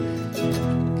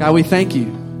God, we thank you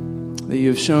that you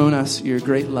have shown us your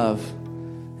great love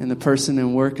in the person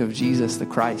and work of Jesus, the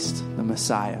Christ, the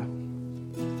Messiah.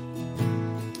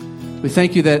 We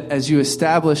thank you that as you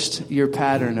established your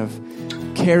pattern of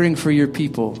caring for your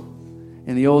people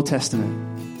in the Old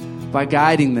Testament, by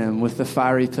guiding them with the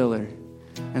fiery pillar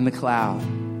and the cloud,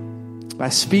 by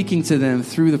speaking to them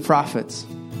through the prophets,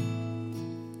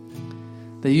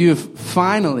 that you have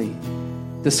finally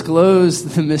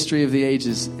disclosed the mystery of the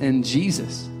ages in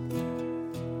Jesus.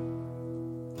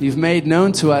 You've made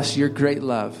known to us your great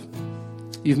love.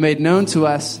 You've made known to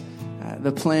us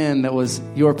the plan that was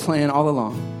your plan all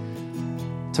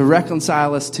along, to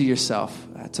reconcile us to yourself,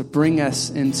 to bring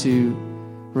us into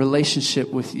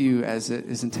relationship with you as it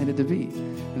is intended to be.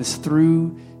 And it's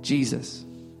through Jesus.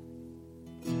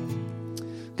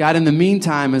 God, in the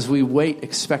meantime, as we wait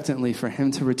expectantly for him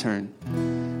to return,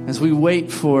 as we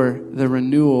wait for the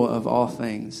renewal of all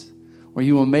things, where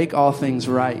you will make all things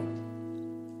right,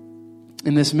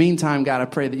 in this meantime, God, I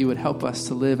pray that you would help us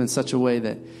to live in such a way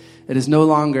that it is no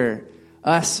longer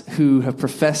us who have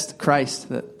professed Christ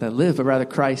that live, but rather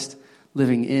Christ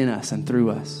living in us and through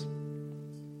us.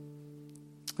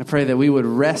 I pray that we would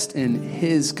rest in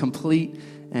his complete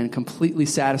and completely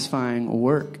satisfying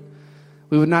work.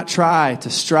 We would not try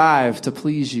to strive to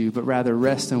please you, but rather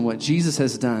rest in what Jesus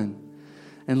has done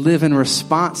and live in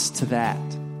response to that.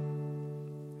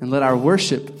 And let our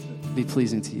worship be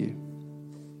pleasing to you.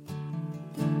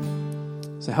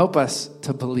 So help us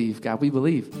to believe. God, we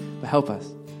believe, but help us.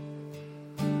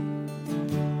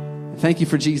 And thank you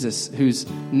for Jesus, whose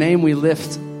name we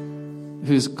lift,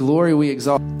 whose glory we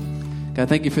exalt. God,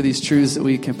 thank you for these truths that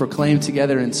we can proclaim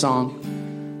together in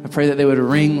song. I pray that they would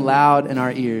ring loud in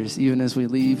our ears, even as we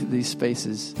leave these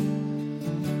spaces.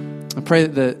 I pray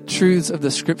that the truths of the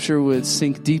Scripture would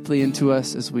sink deeply into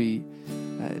us as we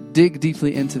dig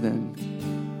deeply into them.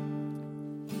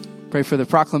 Pray for the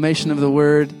proclamation of the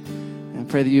word, and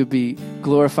pray that you would be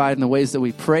glorified in the ways that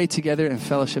we pray together and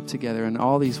fellowship together in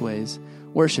all these ways.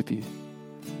 Worship you.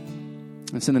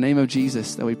 It's in the name of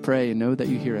Jesus that we pray and know that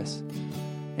you hear us.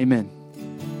 Amen.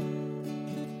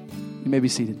 You may be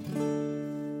seated.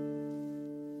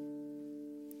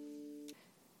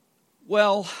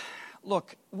 Well,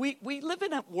 look, we live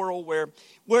in a world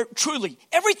where truly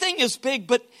everything is big,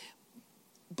 but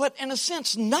in a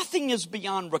sense, nothing is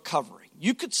beyond recovery.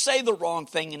 You could say the wrong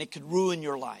thing and it could ruin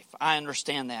your life. I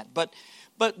understand that.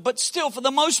 But still, for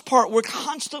the most part, we're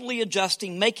constantly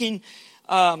adjusting, making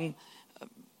little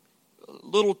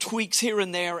tweaks here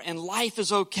and there, and life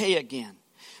is okay again.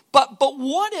 But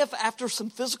what if after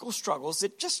some physical struggles,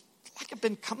 it just like have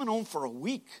been coming on for a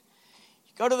week,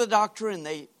 you go to the doctor and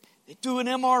they do an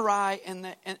MRI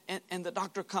and the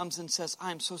doctor comes and says,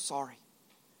 "I'm so sorry,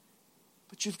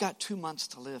 but you've got 2 months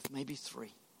to live, maybe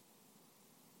 3.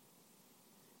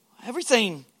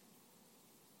 Everything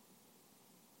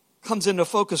comes into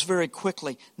focus very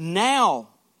quickly. Now,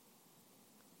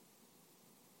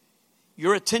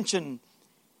 your attention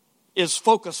is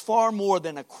focused far more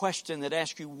than a question that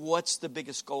asks you, what's the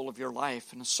biggest goal of your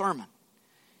life in a sermon?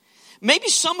 Maybe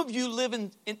some of you live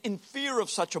in fear of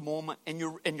such a moment, and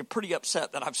you're pretty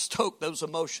upset that I've stoked those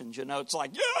emotions. You know, it's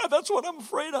like, yeah, that's what I'm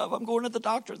afraid of. I'm going to the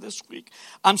doctor this week.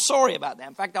 I'm sorry about that.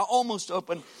 In fact, I almost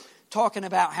opened talking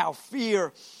about how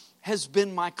fear has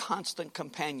been my constant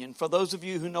companion. For those of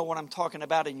you who know what I'm talking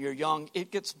about and you're young, it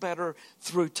gets better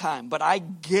through time. But I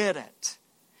get it.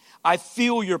 I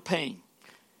feel your pain.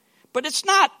 But it's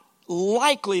not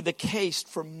likely the case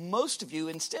for most of you.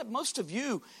 Instead, most of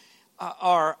you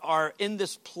are in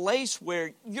this place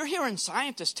where you're hearing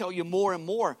scientists tell you more and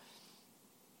more,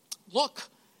 look,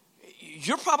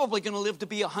 you're probably going to live to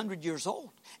be 100 years old.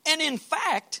 And in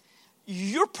fact,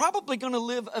 you're probably going to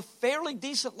live a fairly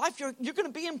decent life. You're going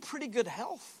to be in pretty good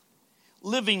health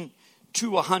living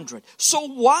to 100. So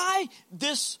why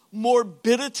this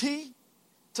morbidity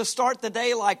to start the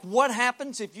day? Like, what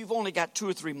happens if you've only got 2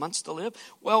 or 3 months to live?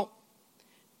 Well,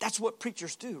 that's what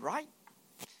preachers do, right?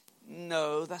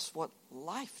 No, that's what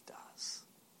life does.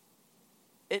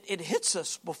 It hits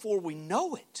us before we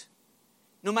know it.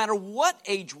 No matter what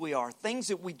age we are, things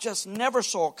that we just never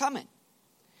saw coming.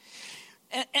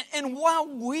 And while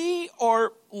we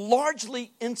are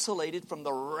largely insulated from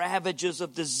the ravages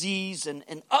of disease and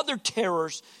other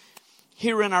terrors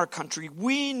here in our country,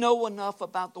 we know enough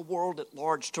about the world at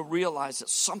large to realize that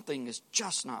something is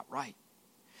just not right.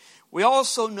 We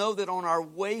also know that on our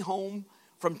way home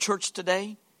from church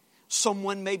today,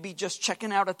 someone may be just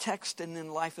checking out a text and then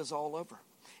life is all over.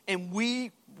 And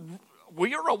we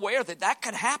are aware that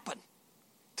could happen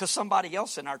to somebody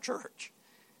else in our church.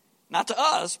 Not to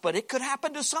us, but it could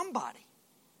happen to somebody.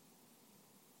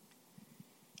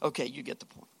 Okay, you get the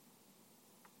point.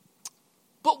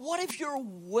 But what if you're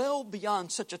well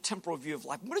beyond such a temporal view of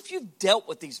life? What if you've dealt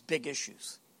with these big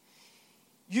issues?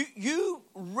 You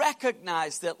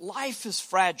recognize that life is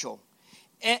fragile.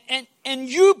 And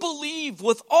you believe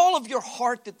with all of your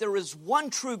heart that there is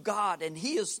one true God, and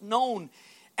He is known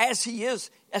as He is,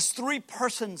 as three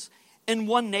persons in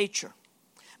one nature.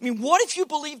 I mean, what if you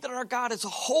believe that our God is a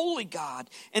holy God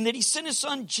and that He sent His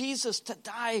Son Jesus to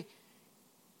die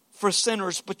for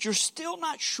sinners, but you're still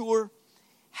not sure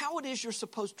how it is you're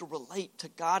supposed to relate to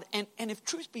God? And if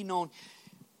truth be known,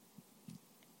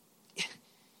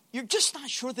 you're just not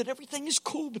sure that everything is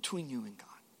cool between you and God.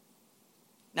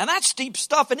 Now that's deep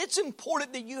stuff, and it's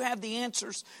important that you have the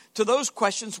answers to those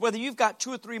questions, whether you've got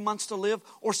 2 or 3 months to live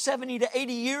or 70 to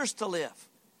 80 years to live.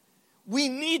 We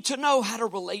need to know how to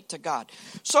relate to God.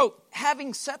 So,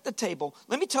 having set the table,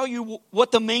 let me tell you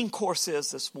what the main course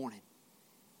is this morning.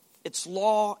 It's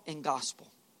law and gospel.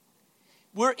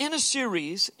 We're in a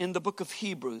series in the book of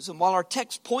Hebrews, and while our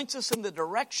text points us in the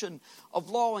direction of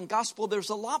law and gospel, there's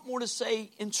a lot more to say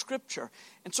in Scripture.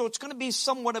 And so it's going to be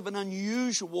somewhat of an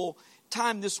unusual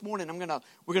time this morning.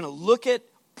 We're going to look at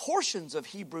portions of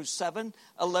Hebrews 7,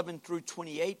 11 through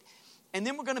 28, and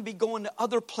then we're going to be going to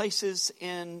other places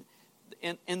in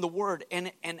the Word.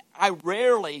 And I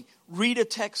rarely read a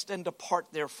text and depart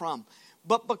therefrom.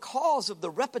 But because of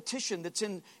the repetition that's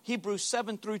in Hebrews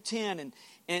 7 through 10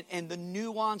 and the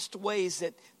nuanced ways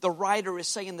that the writer is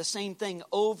saying the same thing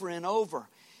over and over,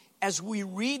 as we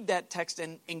read that text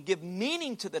and give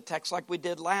meaning to the text like we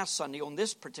did last Sunday on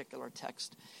this particular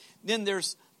text, then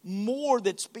there's more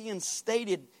that's being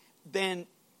stated than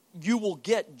you will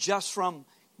get just from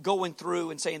going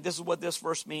through and saying, this is what this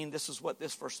verse means, this is what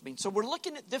this verse means. So we're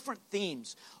looking at different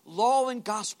themes, law and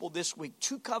gospel this week,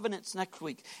 2 covenants next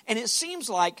week. And it seems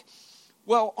like,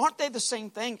 well, aren't they the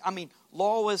same thing? I mean,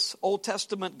 law is Old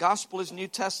Testament, gospel is New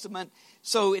Testament.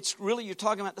 So it's really, you're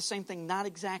talking about the same thing. Not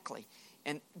exactly.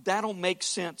 And that'll make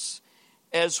sense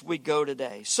as we go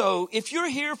today. So if you're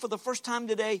here for the first time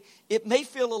today, it may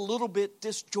feel a little bit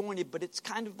disjointed, but it's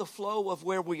kind of the flow of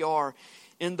where we are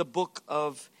in the book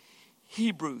of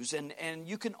Hebrews. And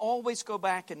you can always go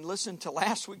back and listen to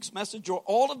last week's message or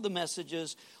all of the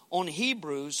messages on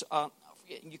Hebrews.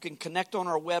 You can connect on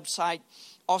our website.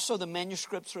 Also, the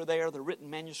manuscripts are there, the written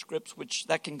manuscripts, which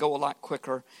that can go a lot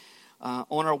quicker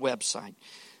on our website.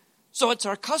 So it's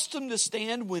our custom to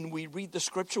stand when we read the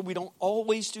Scripture. We don't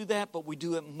always do that, but we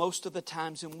do it most of the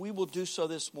times, and we will do so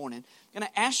this morning. I'm going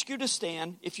to ask you to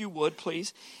stand, if you would,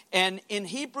 please. And in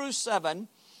Hebrews 7,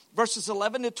 verses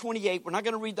 11 to 28, we're not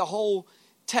going to read the whole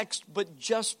text, but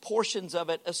just portions of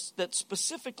it that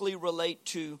specifically relate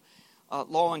to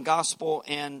law and gospel,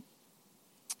 and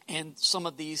some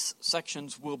of these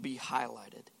sections will be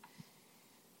highlighted.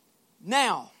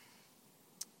 Now,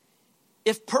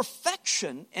 if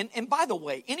perfection, and by the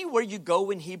way, anywhere you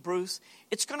go in Hebrews,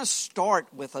 it's going to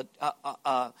start with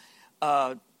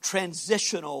a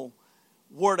transitional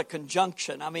word of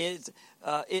conjunction. I mean,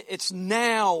 it's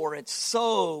now, or it's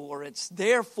so, or it's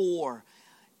therefore.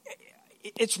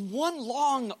 It's one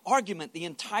long argument, the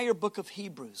entire book of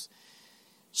Hebrews.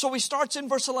 So he starts in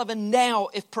verse 11, now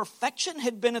if perfection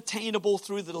had been attainable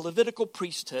through the Levitical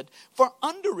priesthood, for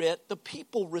under it the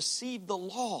people received the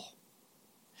law,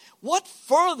 what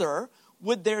further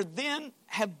would there then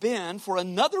have been for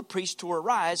another priest to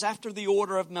arise after the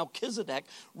order of Melchizedek,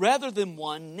 rather than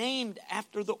one named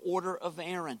after the order of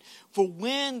Aaron? For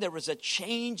when there is a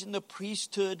change in the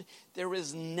priesthood, there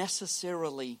is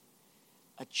necessarily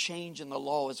a change in the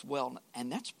law as well.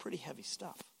 And that's pretty heavy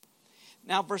stuff.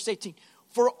 Now, verse 18.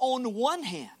 For on one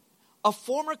hand, a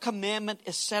former commandment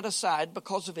is set aside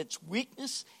because of its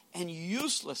weakness and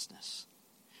uselessness.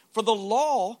 For the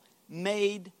law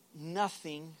made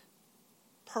nothing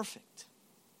perfect.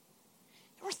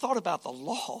 You ever thought about the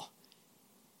law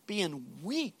being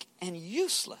weak and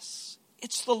useless?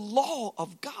 It's the law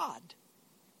of God.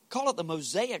 Call it the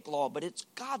Mosaic law, but it's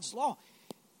God's law.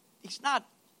 He's not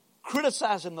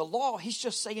criticizing the law. He's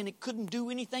just saying it couldn't do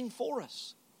anything for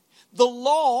us. The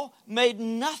law made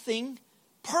nothing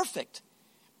perfect.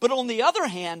 But on the other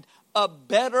hand, a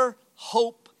better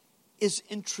hope is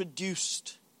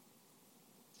introduced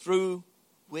through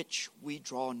which we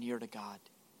draw near to God.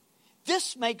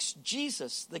 This makes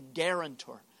Jesus the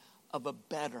guarantor of a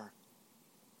better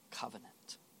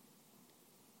covenant.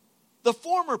 The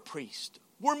former priests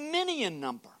were many in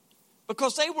number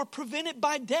because they were prevented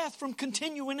by death from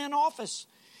continuing in office.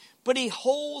 But he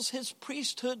holds his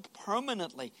priesthood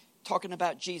permanently, talking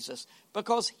about Jesus,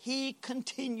 because he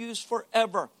continues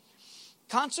forever.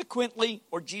 Consequently,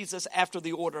 or Jesus after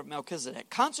the order of Melchizedek,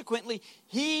 consequently,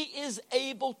 he is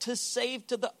able to save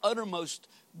to the uttermost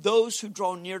those who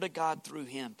draw near to God through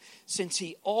him, since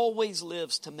he always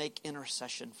lives to make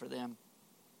intercession for them.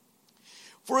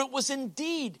 For it was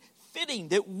indeed fitting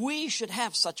that we should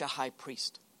have such a high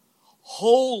priest,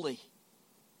 holy,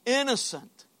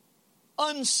 innocent,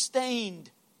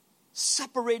 unstained,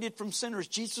 separated from sinners.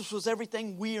 Jesus was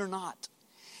everything we are not,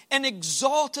 and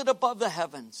exalted above the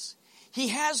heavens. He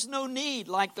has no need,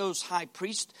 like those high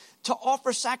priests, to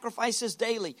offer sacrifices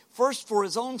daily, first for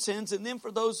his own sins and then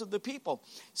for those of the people,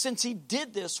 since he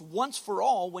did this once for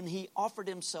all when he offered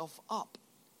himself up.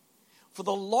 For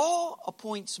the law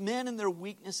appoints men in their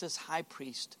weakness as high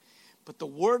priest, but the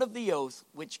word of the oath,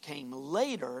 which came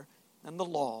later than the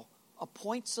law,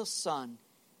 appoints a son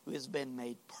who has been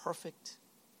made perfect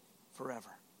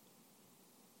forever.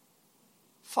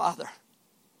 Father,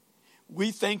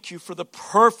 we thank you for the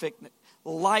perfect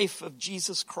life of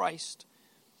Jesus Christ,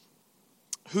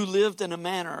 who lived in a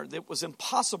manner that was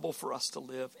impossible for us to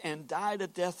live and died a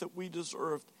death that we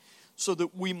deserved so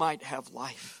that we might have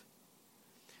life.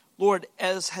 Lord,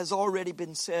 as has already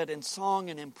been said in song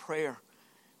and in prayer,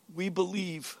 we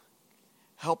believe.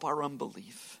 Help our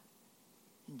unbelief.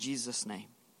 In Jesus' name,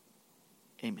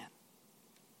 amen.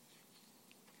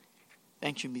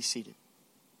 Thank you, and be seated.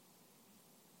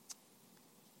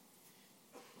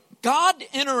 God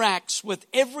interacts with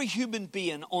every human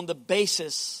being on the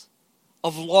basis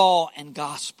of law and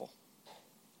gospel.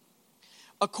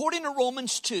 According to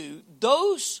Romans 2,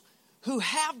 those who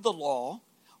have the law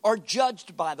are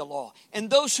judged by the law.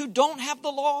 And those who don't have the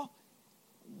law,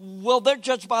 well, they're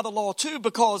judged by the law too,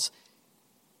 because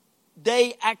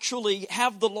they actually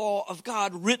have the law of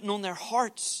God written on their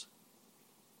hearts.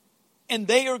 And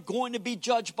they are going to be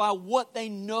judged by what they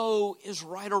know is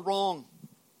right or wrong.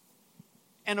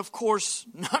 And of course,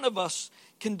 none of us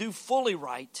can do fully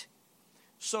right.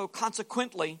 So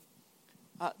consequently,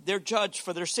 they're judged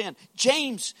for their sin.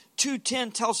 James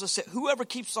 2:10 tells us that whoever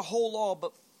keeps the whole law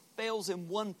but fails in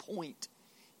one point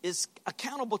is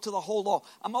accountable to the whole law.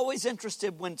 I'm always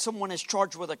interested when someone is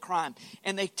charged with a crime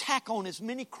and they tack on as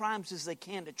many crimes as they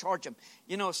can to charge them.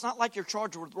 You know, it's not like you're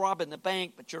charged with robbing the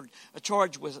bank, but you're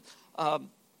charged with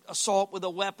assault with a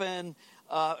weapon.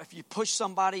 If you push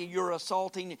somebody, you're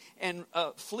assaulting, and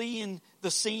fleeing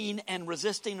the scene and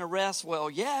resisting arrest. Well,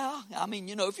 yeah, I mean,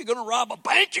 you know, if you're going to rob a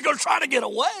bank, you're going to try to get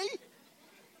away.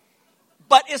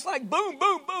 But it's like boom,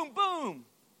 boom, boom, boom.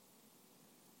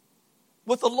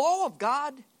 With the law of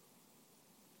God,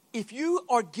 if you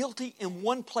are guilty in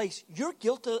one place, you're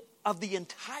guilty of the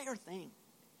entire thing.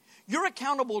 You're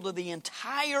accountable to the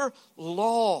entire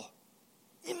law.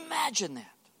 Imagine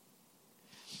that.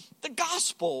 The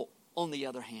gospel, on the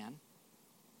other hand,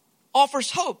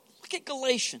 offers hope. Look at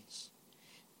Galatians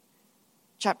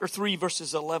chapter 3,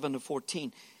 verses 11 to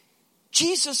 14.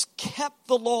 Jesus kept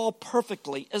the law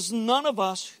perfectly, as none of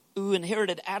us who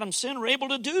inherited Adam's sin are able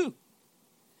to do.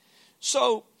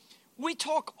 So we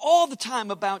talk all the time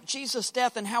about Jesus'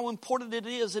 death and how important it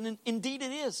is, and indeed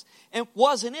it is, and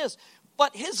was and is.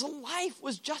 But his life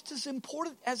was just as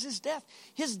important as his death.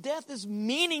 His death is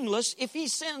meaningless if he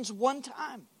sins one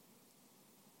time.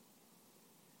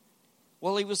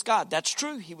 Well, he was God. That's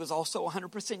true. He was also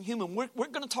 100% human. We're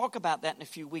going to talk about that in a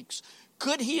few weeks.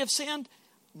 Could he have sinned?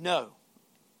 No.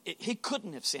 He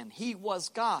couldn't have sinned. He was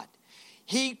God.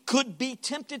 He could be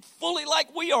tempted fully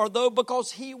like we are, though,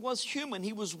 because he was human.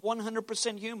 He was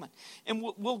 100% human. And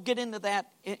we'll get into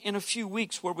that in a few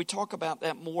weeks where we talk about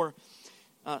that more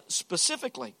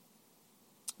specifically.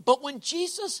 But when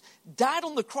Jesus died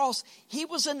on the cross, he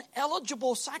was an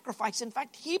eligible sacrifice. In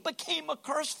fact, he became a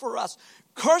curse for us.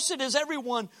 Cursed is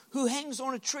everyone who hangs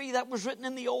on a tree. That was written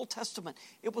in the Old Testament.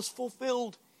 It was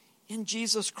fulfilled in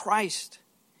Jesus Christ.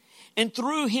 And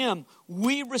through him,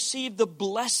 we receive the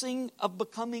blessing of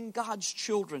becoming God's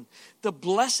children. The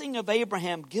blessing of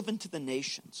Abraham given to the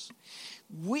nations.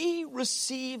 We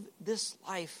receive this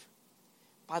life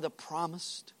by the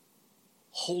promised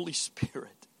Holy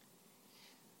Spirit.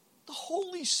 The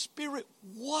Holy Spirit,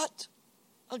 what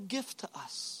a gift to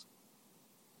us.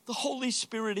 The Holy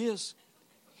Spirit is.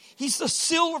 He's the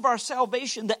seal of our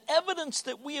salvation, the evidence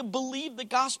that we have believed the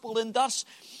gospel and thus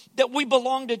that we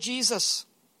belong to Jesus.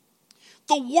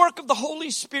 The work of the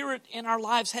Holy Spirit in our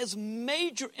lives has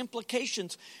major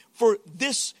implications for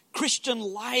this Christian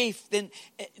life and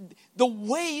the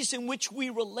ways in which we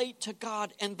relate to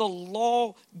God and the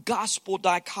law-gospel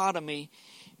dichotomy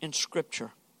in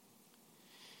Scripture.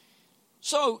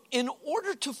 So, in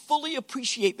order to fully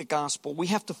appreciate the gospel, we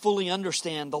have to fully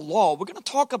understand the law. We're going to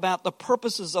talk about the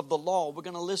purposes of the law. We're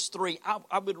going to list 3.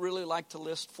 I would really like to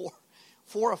list 4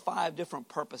 4 or 5 different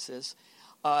purposes.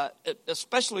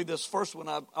 Especially this first one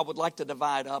I would like to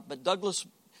divide up. But Douglas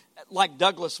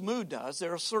Moo does,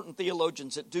 there are certain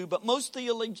theologians that do, but most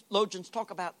theologians talk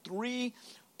about 3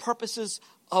 purposes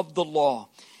of the law.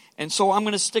 And so I'm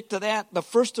going to stick to that. The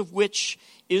first of which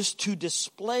is to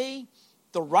display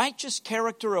the righteous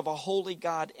character of a holy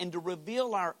God and to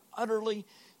reveal our utterly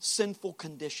sinful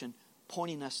condition,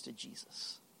 pointing us to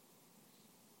Jesus.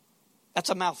 That's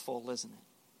a mouthful, isn't it?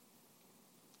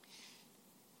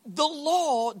 The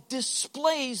law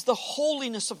displays the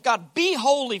holiness of God. Be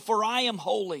holy, for I am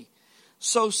holy.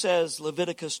 So says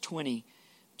Leviticus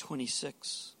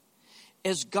 20:26.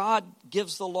 As God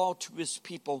gives the law to his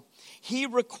people, he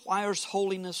requires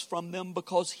holiness from them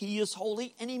because he is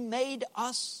holy and he made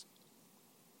us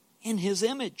in his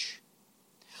image.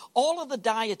 All of the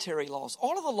dietary laws,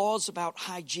 all of the laws about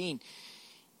hygiene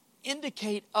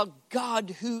indicate a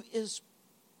God who is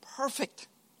perfect.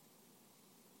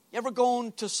 You ever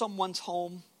gone to someone's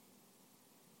home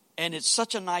and it's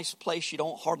such a nice place you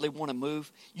don't hardly want to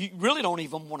move? You really don't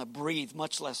even want to breathe,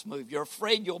 much less move. You're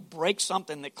afraid you'll break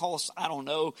something that costs, I don't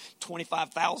know,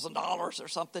 $25,000 or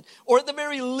something. Or at the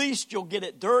very least, you'll get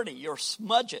it dirty. You'll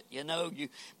smudge it,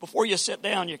 before you sit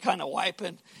down, you're kind of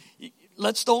wiping.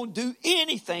 Let's don't do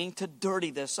anything to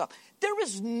dirty this up. There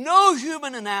is no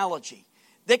human analogy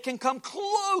that can come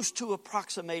close to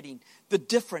approximating the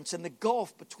difference and the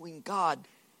gulf between God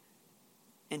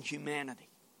and humanity.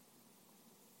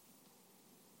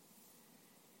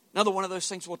 Another one of those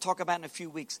things we'll talk about in a few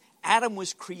weeks. Adam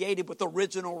was created with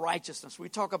original righteousness. We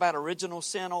talk about original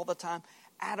sin all the time.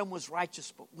 Adam was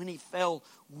righteous, but when he fell,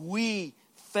 we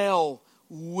fell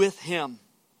with him.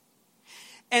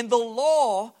 And the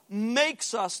law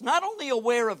makes us not only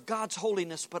aware of God's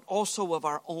holiness, but also of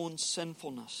our own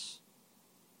sinfulness.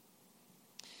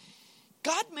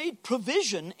 God made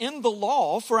provision in the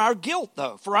law for our guilt,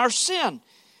 though, for our sin,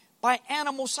 by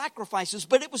animal sacrifices.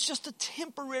 But it was just a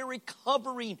temporary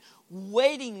covering,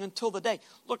 waiting until the day.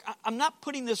 Look, I'm not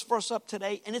putting this verse up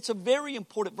today, and it's a very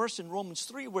important verse in Romans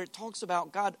 3 where it talks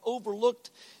about God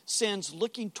overlooked sins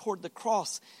looking toward the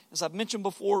cross. As I've mentioned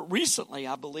before recently,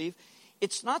 I believe,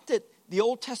 it's not that the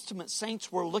Old Testament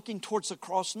saints were looking towards the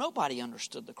cross. Nobody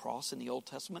understood the cross in the Old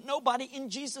Testament. Nobody in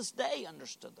Jesus' day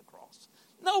understood the cross.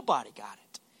 Nobody got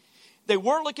it. They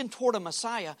were looking toward a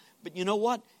Messiah, but you know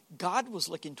what? God was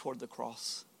looking toward the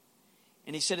cross.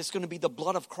 And he said it's going to be the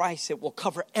blood of Christ that will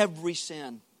cover every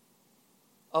sin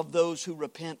of those who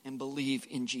repent and believe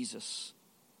in Jesus.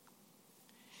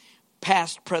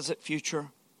 Past, present, future,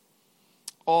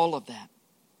 all of that.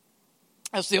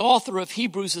 As the author of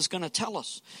Hebrews is going to tell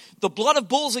us, the blood of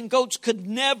bulls and goats could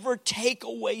never take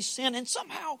away sin. And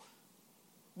somehow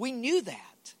we knew that.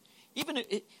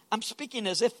 I'm speaking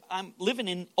as if I'm living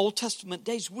in Old Testament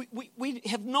days. We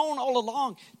have known all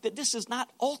along that this is not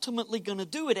ultimately going to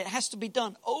do it. It has to be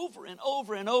done over and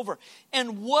over and over.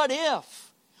 And what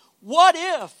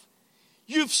if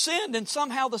you've sinned and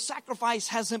somehow the sacrifice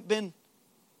hasn't been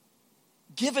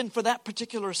given for that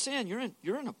particular sin?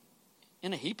 You're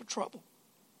in a heap of trouble.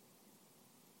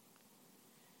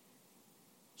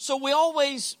 So we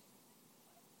always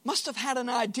must have had an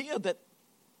idea that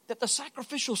the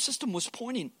sacrificial system was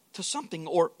pointing to something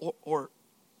or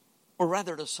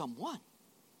rather to someone.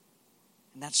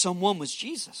 And that someone was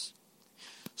Jesus.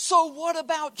 So what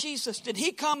about Jesus? Did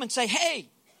he come and say, hey,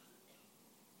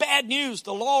 bad news,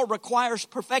 the law requires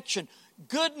perfection.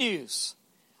 Good news,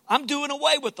 I'm doing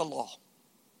away with the law.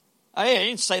 I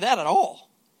didn't say that at all.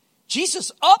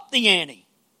 Jesus upped the ante.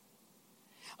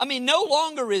 I mean, no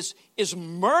longer is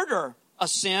murder a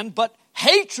sin, but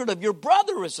hatred of your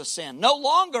brother is a sin. No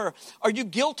longer are you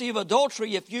guilty of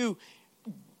adultery if you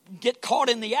get caught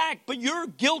in the act, but you're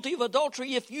guilty of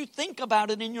adultery if you think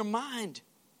about it in your mind.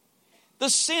 The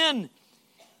sin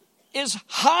is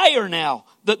higher now.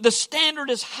 The standard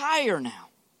is higher now.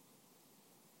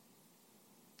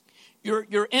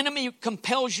 Your enemy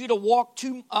compels you to walk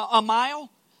a mile,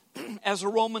 as the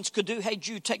Romans could do. Hey,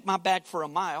 Jew, take my bag for a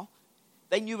mile.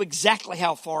 They knew exactly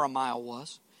how far a mile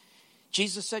was.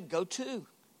 Jesus said, go 2.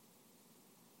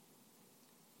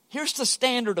 Here's the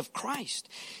standard of Christ.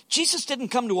 Jesus didn't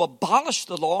come to abolish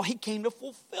the law. He came to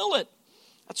fulfill it.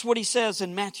 That's what he says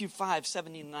in Matthew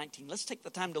 5:17-19. Let's take the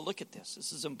time to look at this.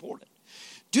 This is important.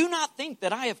 Do not think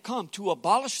that I have come to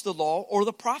abolish the law or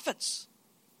the prophets.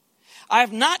 I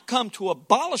have not come to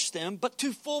abolish them, but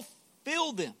to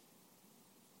fulfill them.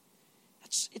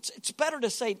 It's better to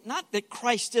say not that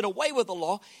Christ did away with the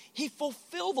law. He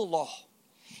fulfilled the law.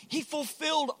 He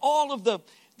fulfilled all of the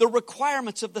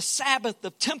requirements of the Sabbath,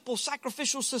 the temple,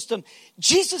 sacrificial system.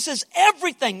 Jesus is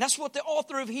everything. That's what the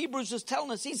author of Hebrews is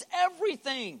telling us. He's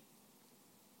everything.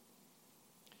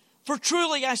 For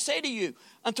truly I say to you,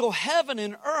 until heaven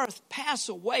and earth pass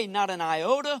away, not an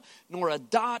iota nor a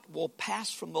dot will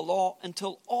pass from the law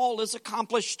until all is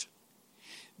accomplished.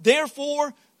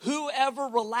 Therefore, whoever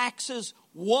relaxes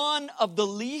one of the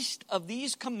least of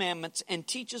these commandments and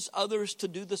teaches others to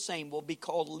do the same will be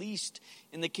called least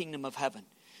in the kingdom of heaven.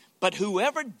 But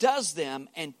whoever does them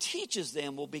and teaches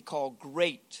them will be called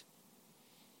great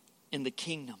in the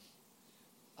kingdom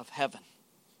of heaven.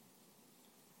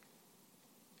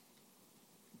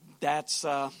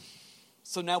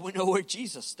 So now we know where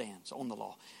Jesus stands on the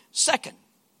law. Second,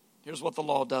 here's what the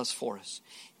law does for us.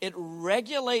 It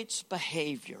regulates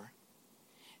behavior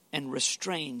and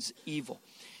restrains evil.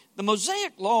 The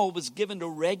Mosaic law was given to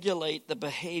regulate the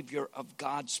behavior of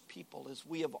God's people, as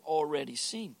we have already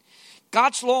seen.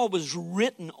 God's law was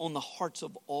written on the hearts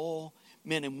of all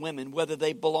men and women, whether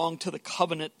they belong to the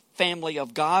covenant family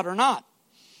of God or not.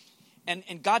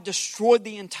 And God destroyed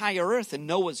the entire earth in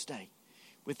Noah's day,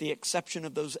 with the exception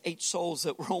of those 8 souls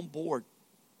that were on board.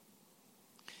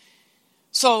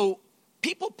 So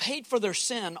people paid for their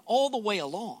sin all the way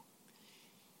along.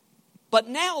 But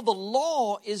now the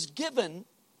law is given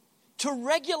to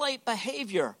regulate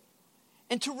behavior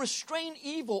and to restrain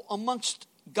evil amongst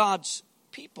God's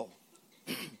people.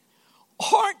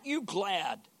 Aren't you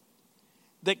glad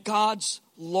that God's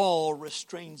law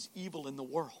restrains evil in the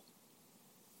world?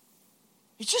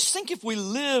 You just think if we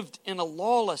lived in a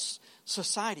lawless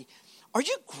society. Are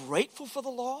you grateful for the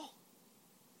law?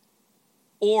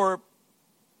 Or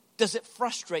does it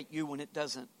frustrate you when it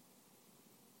doesn't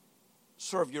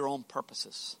serve your own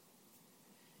purposes?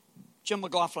 Jim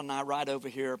McLaughlin and I ride over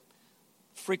here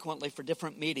frequently for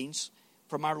different meetings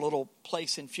from our little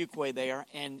place in Fuquay there,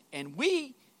 and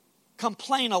we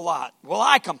complain a lot. Well,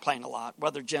 I complain a lot,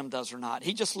 whether Jim does or not.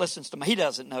 He just listens to me. He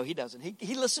doesn't. No, he doesn't.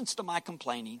 He listens to my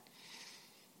complaining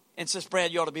and says,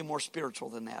 Brad, you ought to be more spiritual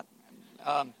than that.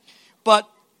 But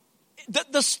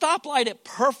the stoplight at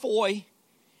Purfoy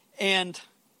and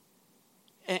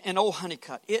Old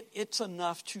Honeycutt, it's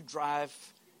enough to drive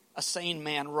a sane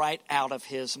man right out of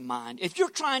his mind. If you're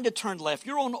trying to turn left,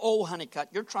 you're on Old Honeycutt,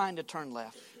 you're trying to turn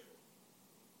left.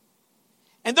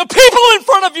 And the people in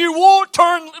front of you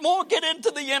won't get into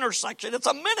the intersection. It's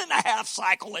a 1.5-minute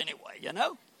cycle anyway, you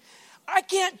know. I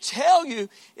can't tell you,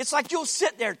 it's like you'll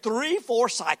sit there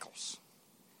 3-4 cycles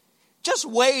just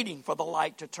waiting for the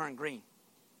light to turn green.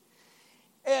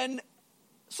 And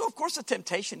so, of course, the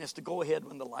temptation is to go ahead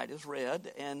when the light is red.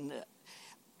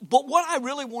 But what I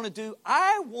really want to do,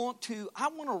 I want to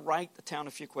write the town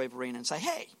of Fuquay-Varina and say,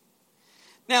 hey,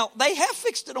 now they have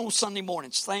fixed it on Sunday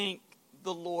mornings. Thank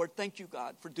the Lord. Thank you,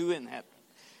 God, for doing that.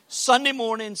 Sunday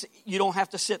mornings, you don't have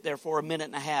to sit there for 1.5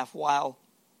 minutes while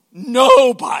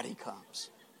nobody comes.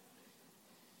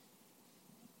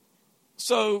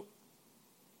 So,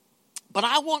 but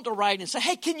I want to write and say,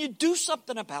 hey, can you do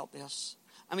something about this?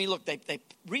 I mean, look, they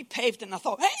repaved it, and I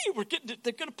thought, hey,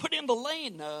 they're going to put in the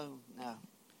lane. No.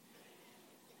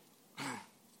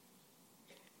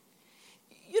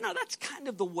 You know, that's kind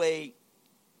of the way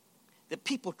that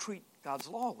people treat God's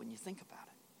law when you think about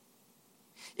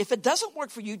it. If it doesn't work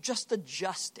for you, just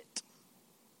adjust it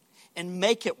and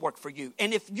make it work for you.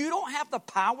 And if you don't have the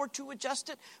power to adjust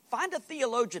it, find a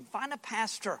theologian, find a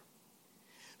pastor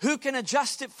who can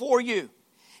adjust it for you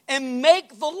and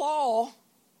make the law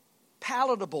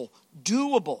palatable,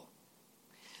 doable.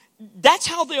 That's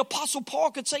how the Apostle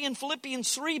Paul could say in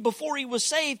Philippians 3, before he was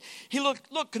saved, he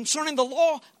look, concerning the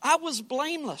law, I was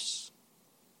blameless.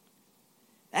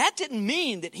 That didn't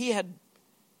mean that he had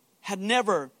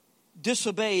never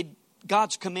disobeyed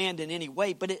God's command in any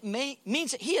way, but it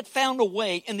means that he had found a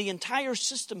way, and the entire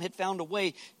system had found a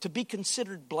way to be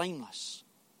considered blameless.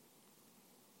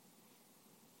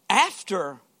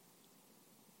 After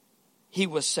he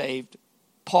was saved,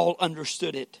 Paul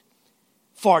understood it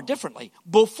far differently.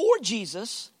 Before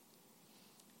Jesus,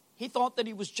 he thought that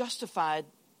he was justified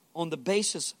on the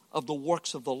basis of the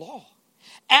works of the law.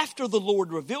 After the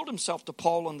Lord revealed himself to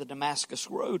Paul on the Damascus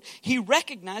road, he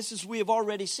recognized, as we have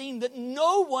already seen, that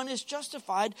no one is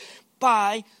justified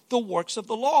by the works of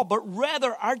the law, but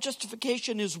rather our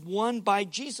justification is won by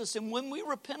Jesus. And when we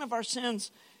repent of our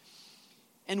sins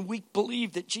and we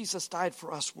believe that Jesus died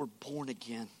for us, we're born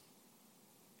again.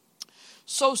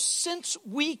 So since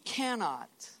we cannot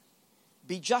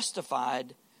be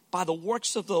justified by the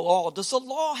works of the law, does the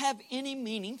law have any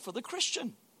meaning for the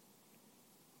Christian?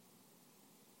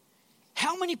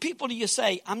 How many people do you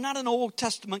say, I'm not an Old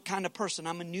Testament kind of person,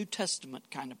 I'm a New Testament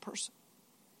kind of person?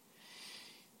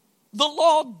 The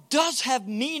law does have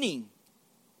meaning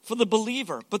for the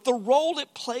believer, but the role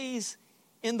it plays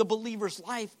in the believer's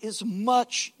life is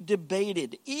much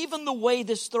debated. Even the way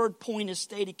this third point is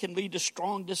stated can lead to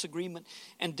strong disagreement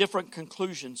and different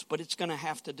conclusions, but it's going to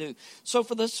have to do. So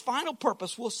for this final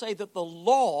purpose, we'll say that the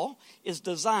law is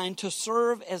designed to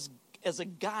serve as a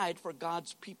guide for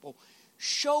God's people,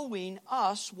 showing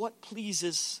us what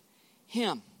pleases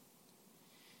Him.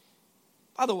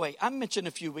 By the way, I mentioned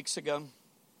a few weeks ago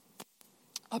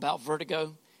about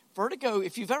vertigo. Vertigo,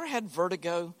 if you've ever had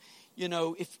vertigo, you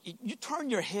know, if you turn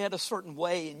your head a certain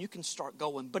way and you can start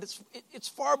going. But it's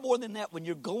far more than that when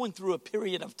you're going through a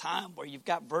period of time where you've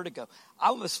got vertigo. I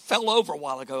almost fell over a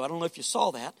while ago. I don't know if you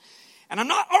saw that. And I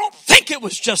don't think it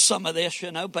was just some of this,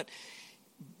 you know, but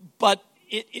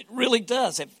it really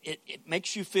does. It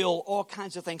makes you feel all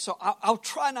kinds of things. So I'll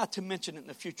try not to mention it in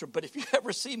the future. But if you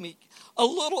ever see me a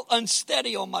little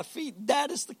unsteady on my feet,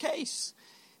 that is the case.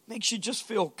 It makes you just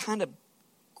feel kind of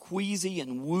queasy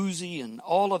and woozy and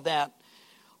all of that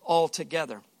all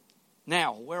together.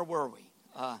 Now, where were we?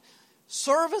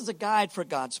 Serve as a guide for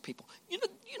God's people. You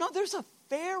know, there's a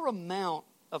fair amount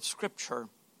of Scripture.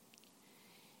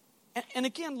 And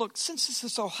again, look, since this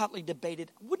is so hotly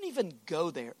debated, I wouldn't even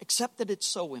go there, except that it's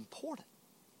so important.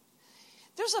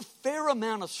 There's a fair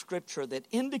amount of Scripture that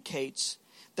indicates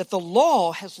that the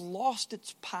law has lost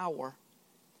its power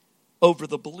over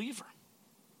the believer.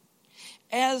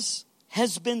 As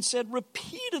has been said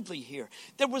repeatedly here,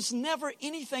 there was never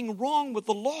anything wrong with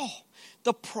the law.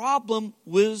 The problem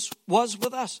was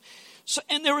with us. So,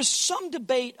 and there is some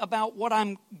debate about what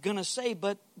I'm going to say,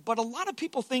 but a lot of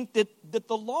people think that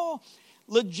the law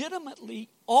legitimately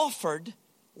offered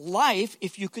life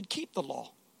if you could keep the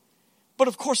law. But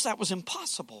of course that was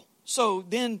impossible. So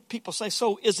then people say,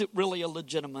 so is it really a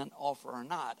legitimate offer or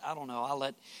not? I don't know. I'll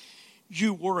let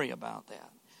you worry about that.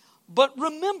 But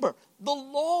remember, the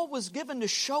law was given to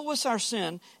show us our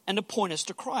sin and to point us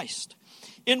to Christ.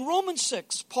 In Romans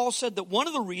 6, Paul said that one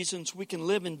of the reasons we can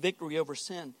live in victory over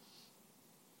sin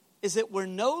is that we're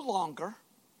no longer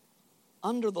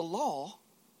under the law,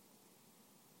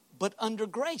 but under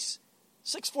grace.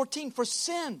 6:14, for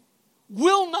sin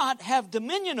will not have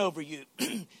dominion over you,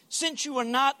 since you are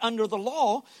not under the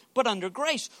law, but under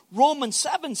grace. Romans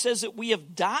 7 says that we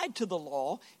have died to the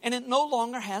law, and it no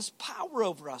longer has power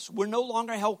over us. We're no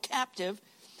longer held captive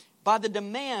by the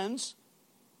demands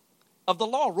of the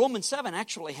law. Romans 7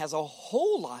 actually has a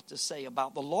whole lot to say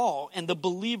about the law and the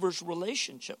believer's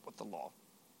relationship with the law.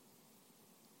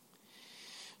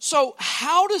 So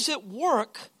how does it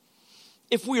work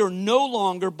if we are no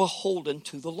longer beholden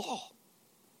to the law?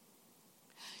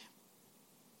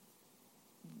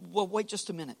 Well, wait just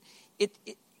a minute.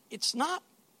 It's not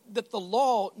that the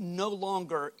law no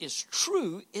longer is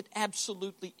true. It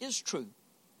absolutely is true.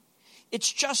 It's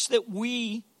just that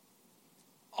we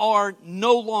are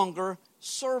no longer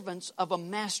servants of a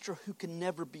master who can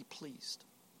never be pleased.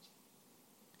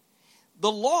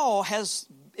 The law has,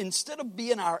 instead of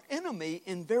being our enemy,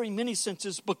 in very many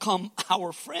senses become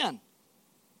our friend.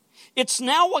 It's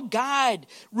now a guide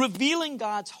revealing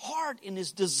God's heart and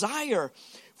His desire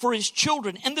for His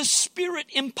children. And the Spirit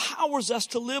empowers us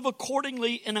to live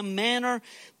accordingly in a manner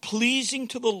pleasing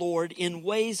to the Lord in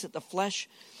ways that the flesh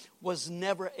was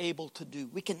never able to do.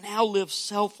 We can now live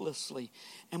selflessly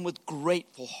and with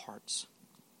grateful hearts.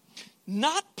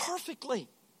 Not perfectly.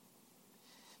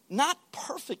 Not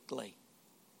perfectly.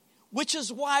 Which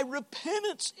is why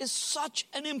repentance is such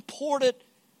an important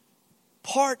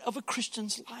part of a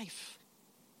Christian's life.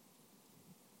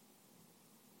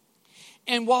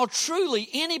 And while truly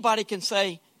anybody can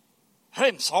say, hey,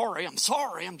 I'm sorry,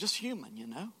 I'm just human, you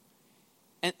know.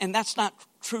 And that's not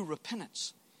true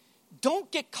repentance.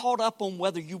 Don't get caught up on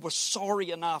whether you were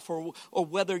sorry enough or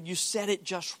whether you said it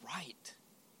just right.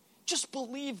 Just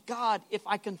believe God. If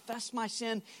I confess my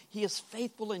sin, He is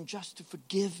faithful and just to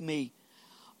forgive me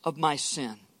of my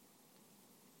sin.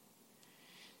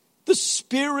 The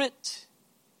Spirit,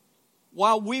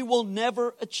 while we will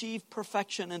never achieve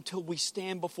perfection until we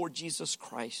stand before Jesus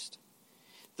Christ,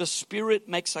 the Spirit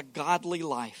makes a godly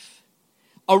life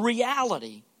a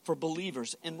reality for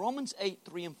believers. And Romans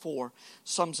 8:3-4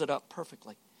 sums it up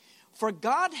perfectly. For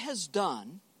God has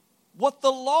done what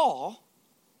the law,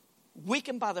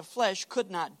 weakened by the flesh,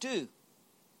 could not do.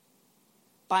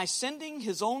 By sending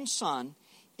His own Son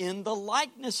in the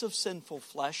likeness of sinful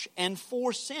flesh, and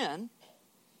for sin,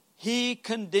 He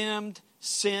condemned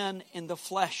sin in the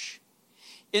flesh,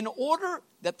 in order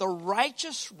that the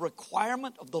righteous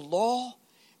requirement of the law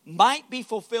might be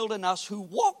fulfilled in us who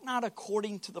walk not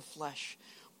according to the flesh,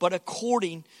 but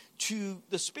according to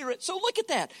the Spirit. So look at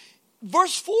that.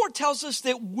 Verse 4 tells us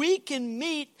that we can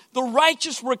meet the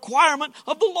righteous requirement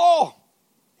of the law.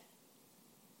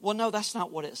 Well, no, that's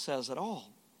not what it says at all,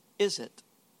 is it?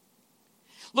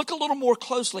 Look a little more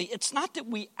closely. It's not that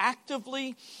we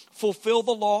actively fulfill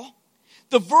the law.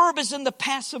 The verb is in the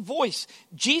passive voice.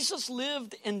 Jesus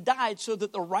lived and died so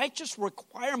that the righteous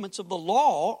requirements of the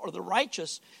law, or the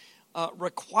righteous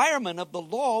requirement of the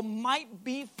law, might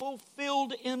be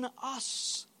fulfilled in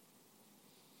us.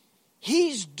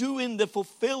 He's doing the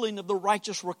fulfilling of the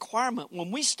righteous requirement. When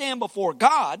we stand before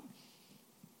God,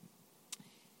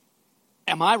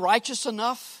 am I righteous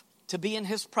enough to be in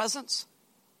His presence?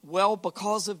 Well,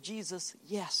 because of Jesus,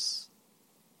 yes.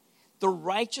 The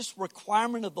righteous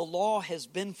requirement of the law has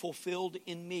been fulfilled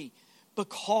in me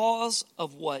because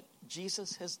of what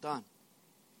Jesus has done.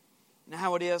 You know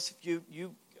how it is, if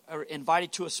you are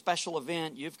invited to a special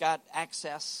event, you've got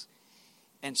access,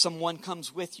 and someone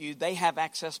comes with you, they have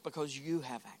access because you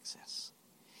have access.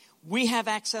 We have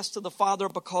access to the Father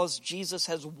because Jesus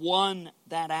has won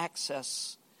that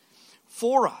access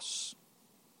for us.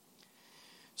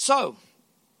 So,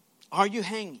 are you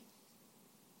hanging?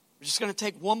 We're just going to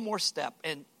take one more step.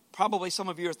 And probably some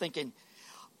of you are thinking,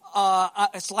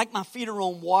 it's like my feet are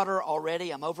on water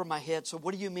already. I'm over my head. So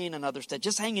what do you mean another step?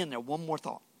 Just hang in there. One more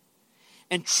thought.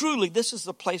 And truly, this is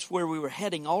the place where we were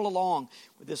heading all along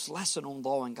with this lesson on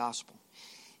law and gospel.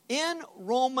 In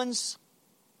Romans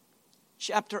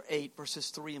chapter 8,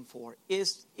 verses 3 and 4,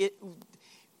 is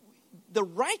the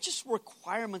righteous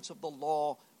requirements of the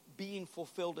law being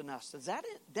fulfilled in us. That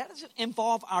does it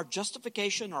involve our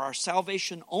justification or our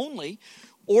salvation only,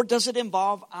 or does it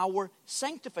involve our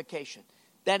sanctification?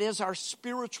 That is our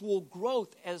spiritual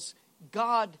growth as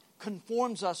God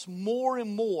conforms us more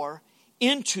and more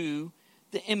into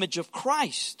the image of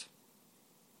Christ.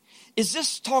 Is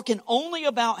this talking only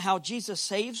about how Jesus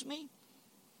saves me?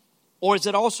 Or is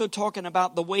it also talking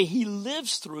about the way He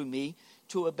lives through me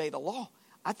to obey the law?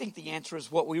 I think the answer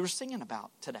is what we were singing about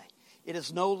today. It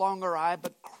is no longer I,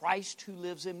 but Christ who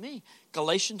lives in me.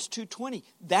 Galatians 2:20.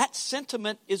 That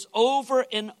sentiment is over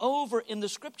and over in the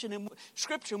Scripture.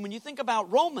 And when you think about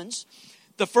Romans,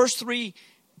 the first three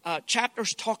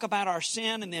chapters talk about our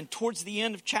sin, and then towards the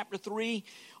end of chapter 3,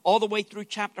 all the way through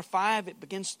chapter 5, it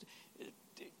begins.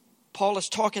 Paul is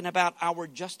talking about our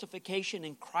justification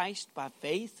in Christ by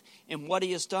faith and what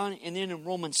He has done. And then in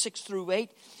Romans 6 through 8,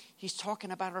 he's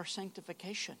talking about our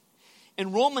sanctification.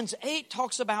 And Romans 8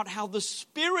 talks about how the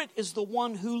Spirit is the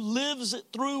one who lives it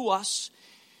through us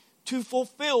to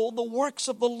fulfill the works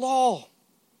of the law.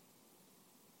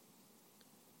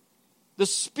 The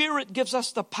Spirit gives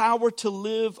us the power to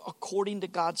live according to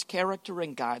God's character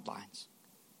and guidelines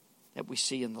that we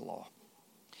see in the law.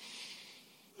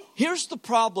 Here's the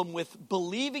problem with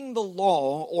believing the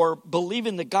law, or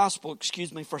believing the gospel,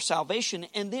 for salvation,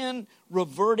 and then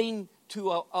reverting to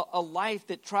a life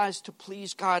that tries to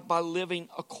please God by living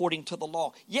according to the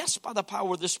law. Yes, by the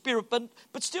power of the Spirit,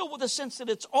 but still with a sense that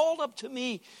it's all up to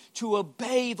me to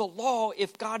obey the law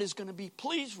if God is going to be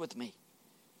pleased with me.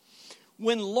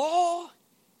 When law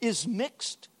is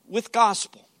mixed with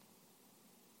gospel,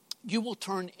 you will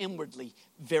turn inwardly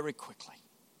very quickly.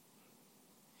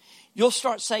 You'll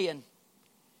start saying,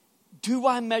 do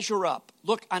I measure up?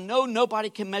 Look, I know nobody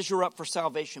can measure up for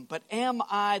salvation, but am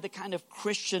I the kind of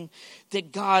Christian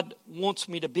that God wants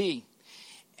me to be?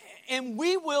 And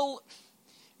we will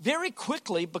very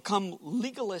quickly become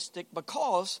legalistic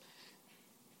because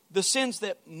the sins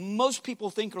that most people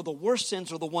think are the worst sins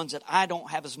are the ones that I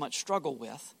don't have as much struggle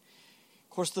with. Of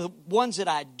course, the ones that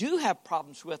I do have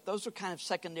problems with, those are kind of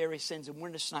secondary sins, and we're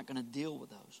just not going to deal with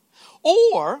those.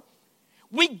 Or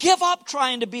we give up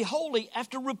trying to be holy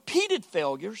after repeated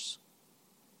failures.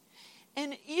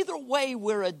 And either way,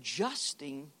 we're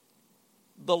adjusting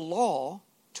the law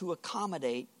to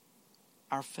accommodate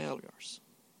our failures.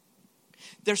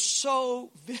 There's so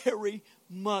very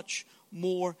much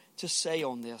more to say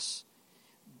on this,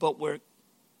 but we're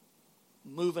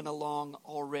moving along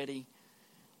already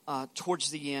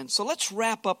towards the end. So let's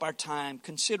wrap up our time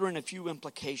considering a few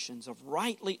implications of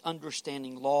rightly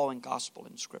understanding law and gospel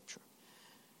in Scripture.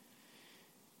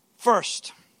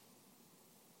 First,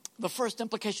 the first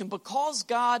implication, because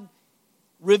God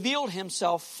revealed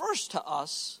Himself first to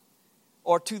us,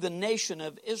 or to the nation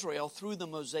of Israel through the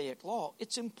Mosaic Law,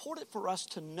 it's important for us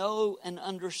to know and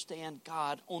understand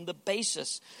God on the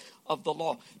basis of the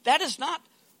law. That is not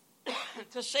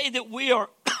to say that we are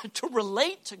to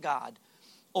relate to God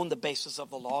on the basis of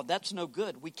the law. That's no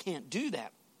good. We can't do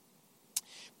that.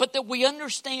 But that we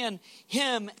understand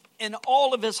Him in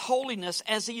all of His holiness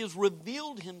as He has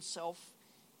revealed Himself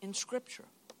in Scripture.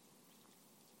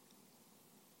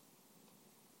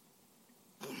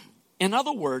 In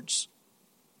other words,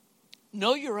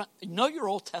 know your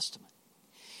Old Testament.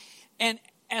 And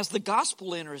as the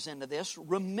gospel enters into this,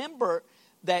 remember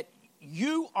that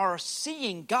you are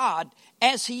seeing God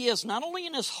as He is, not only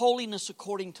in His holiness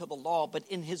according to the law, but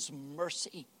in His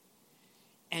mercy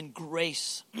and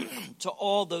grace to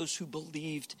all those who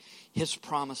believed His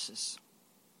promises.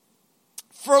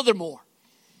 Furthermore,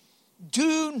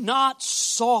 do not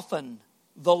soften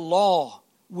the law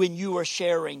when you are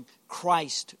sharing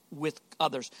Christ with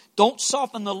others. Don't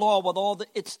soften the law with all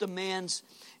its demands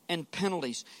and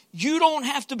penalties. You don't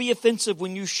have to be offensive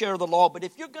when you share the law, but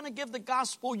if you're going to give the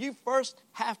gospel, you first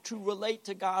have to relate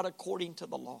to God according to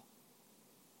the law.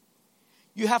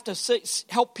 You have to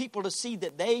help people to see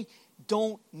that they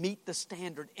don't meet the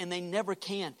standard, and they never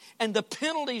can. And the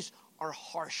penalties are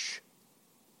harsh.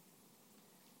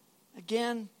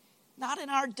 Again, not in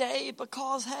our day,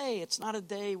 because, hey, it's not a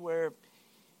day where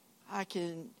I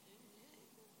can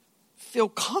feel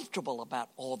comfortable about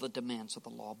all the demands of the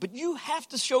law. But you have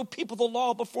to show people the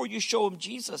law before you show them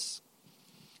Jesus.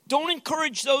 Don't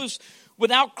encourage those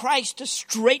without Christ to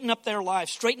straighten out their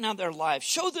lives.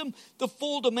 Show them the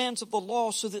full demands of the law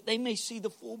so that they may see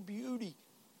the full beauty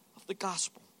of the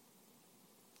gospel.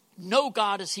 Know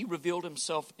God as He revealed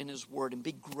Himself in His word, and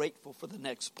be grateful for the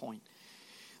next point.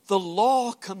 The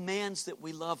law commands that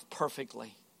we love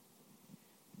perfectly.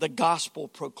 The gospel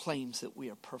proclaims that we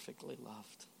are perfectly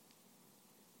loved.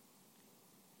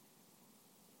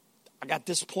 I got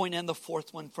this point and the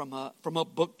fourth one from a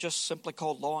book just simply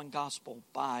called Law and Gospel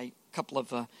by a couple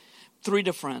of three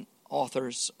different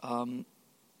authors.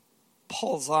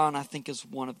 Paul Zahn, I think, is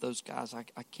one of those guys.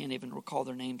 I can't even recall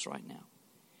their names right now.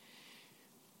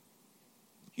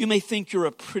 You may think you're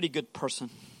a pretty good person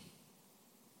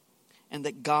and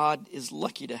that God is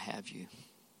lucky to have you,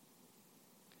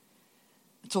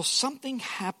 until something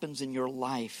happens in your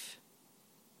life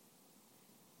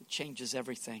that changes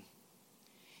everything.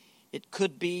 It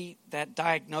could be that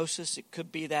diagnosis. It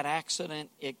could be that accident.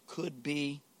 It could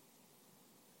be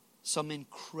some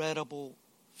incredible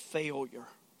failure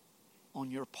on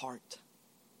your part.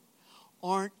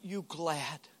 Aren't you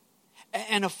glad?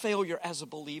 And a failure as a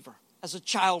believer, as a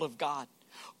child of God.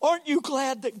 Aren't you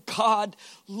glad that God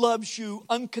loves you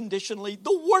unconditionally?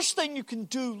 The worst thing you can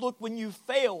do, look, when you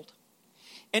failed,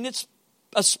 and it's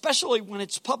especially when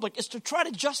it's public, is to try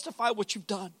to justify what you've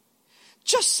done.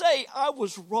 Just say, I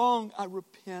was wrong. I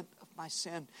repent of my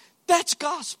sin. That's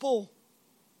gospel.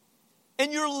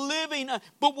 And you're living.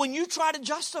 But when you try to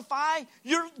justify,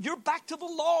 you're back to the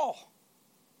law.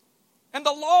 And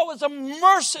the law is a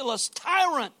merciless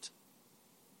tyrant.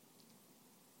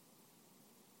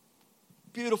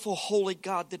 Beautiful, holy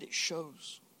God that it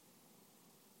shows.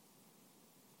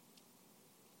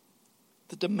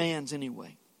 The demands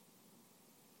anyway.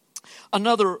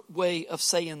 Another way of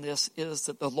saying this is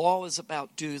that the law is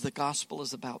about do, the gospel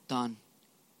is about done.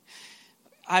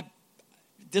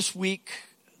 This week,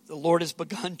 the Lord has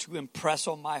begun to impress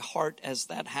on my heart as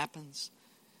that happens,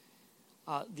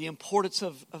 the importance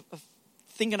of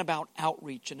thinking about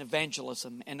outreach and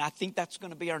evangelism. And I think that's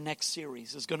going to be our next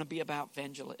series, is going to be about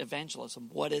evangelism.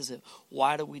 What is it?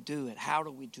 Why do we do it? How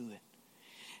do we do it?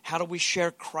 How do we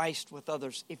share Christ with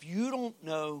others? If you don't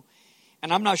know,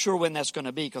 and I'm not sure when that's going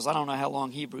to be, because I don't know how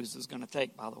long Hebrews is going to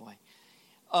take, by the way.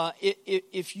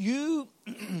 If you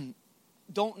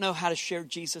don't know how to share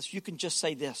Jesus, you can just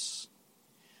say this.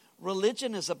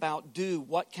 Religion is about do.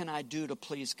 What can I do to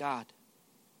please God?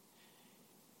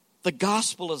 The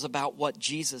gospel is about what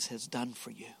Jesus has done for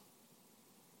you.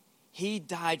 He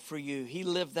died for you. He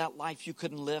lived that life you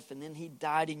couldn't live, and then He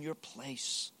died in your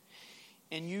place.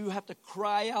 And you have to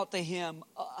cry out to Him,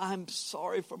 I'm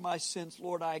sorry for my sins,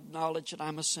 Lord. I acknowledge that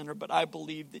I'm a sinner, but I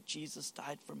believe that Jesus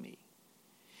died for me.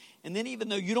 And then even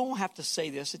though you don't have to say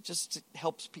this, it just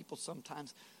helps people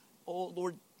sometimes.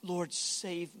 Oh, Lord,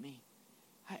 save me.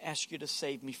 I ask you to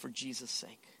save me for Jesus'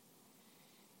 sake.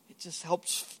 It just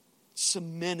helps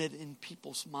cement it in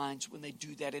people's minds when they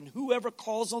do that. And whoever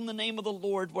calls on the name of the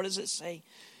Lord, what does it say?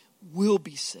 Will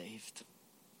be saved.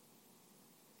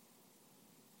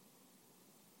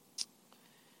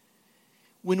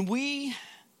 When we,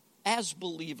 as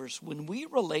believers, when we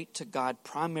relate to God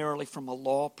primarily from a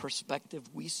law perspective,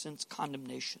 we sense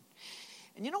condemnation.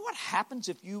 And you know what happens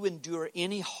if you endure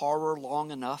any horror long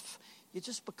enough? You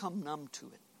just become numb to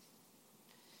it.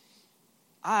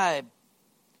 I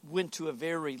went to a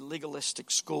very legalistic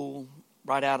school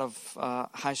right out of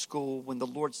high school. When the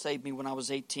Lord saved me when I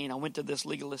was 18, I went to this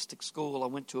legalistic school. I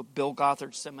went to a Bill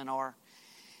Gothard seminar.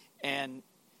 And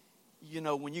you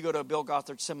know, when you go to a Bill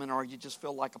Gothard seminar, you just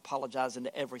feel like apologizing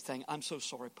to everything. I'm so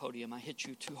sorry, Podium. I hit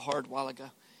you too hard a while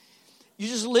ago. You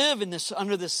just live in this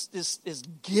under this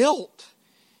guilt,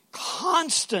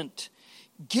 constant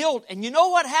guilt. And you know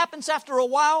what happens after a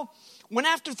while? When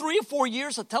after 3 or 4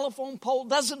 years a telephone pole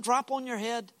doesn't drop on your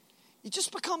head, you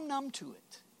just become numb to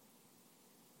it.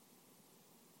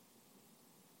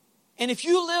 And if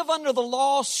you live under the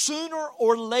law, sooner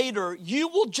or later, you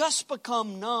will just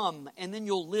become numb, and then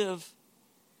you'll live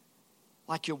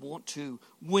like you want to.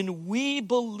 When we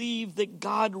believe that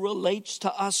God relates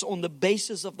to us on the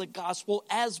basis of the gospel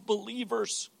as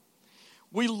believers,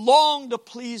 we long to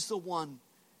please the one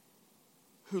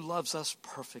who loves us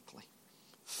perfectly.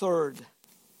 Third,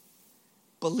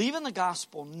 believing the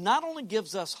gospel not only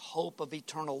gives us hope of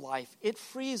eternal life, it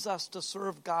frees us to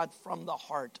serve God from the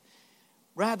heart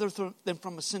rather than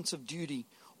from a sense of duty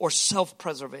or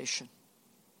self-preservation.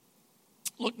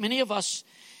 Look, many of us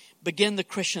begin the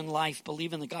Christian life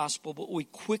believing the gospel, but we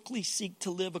quickly seek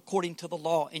to live according to the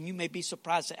law. And you may be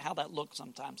surprised at how that looks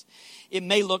sometimes. It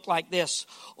may look like this.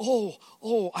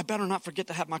 Oh, I better not forget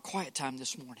to have my quiet time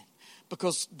this morning,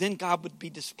 because then God would be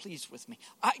displeased with me.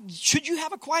 Should you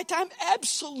have a quiet time?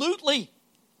 Absolutely.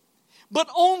 But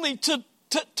only to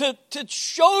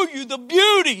show you the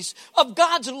beauties of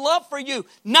God's love for you.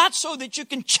 Not so that you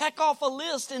can check off a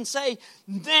list and say,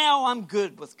 now I'm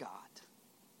good with God.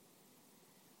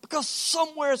 Because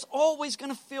somewhere it's always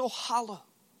going to feel hollow.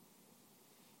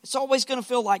 It's always going to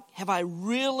feel like, have I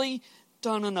really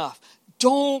done enough?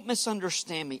 Don't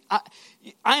misunderstand me.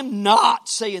 I'm not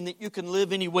saying that you can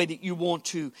live any way that you want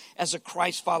to as a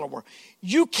Christ follower.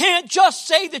 You can't just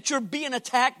say that you're being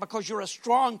attacked because you're a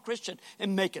strong Christian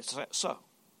and make it so.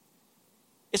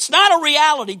 It's not a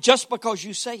reality just because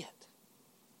you say it.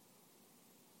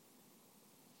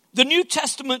 The New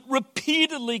Testament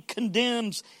repeatedly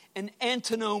condemns an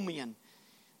antinomian.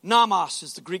 Nomos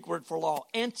is the Greek word for law.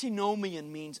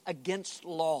 Antinomian means against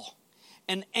law.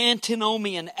 An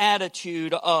antinomian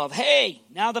attitude of, hey,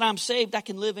 now that I'm saved, I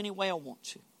can live any way I want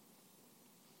to.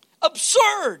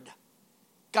 Absurd,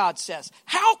 God says.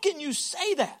 How can you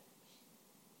say that?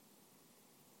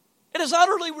 It is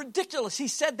utterly ridiculous. He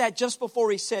said that just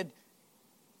before he said,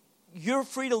 you're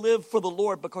free to live for the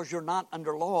Lord because you're not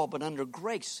under law but under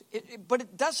grace. But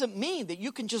it doesn't mean that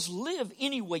you can just live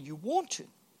any way you want to.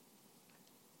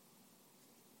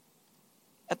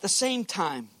 At the same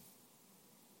time,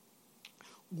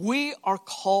 we are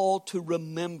called to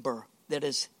remember that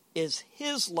is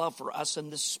His love for us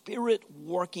and the Spirit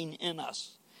working in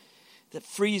us that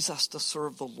frees us to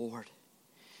serve the Lord.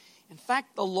 In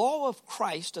fact, the law of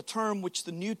Christ, a term which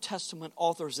the New Testament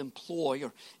authors employ,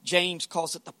 or James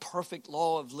calls it the perfect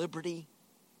law of liberty,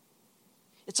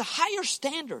 it's a higher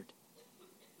standard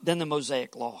than the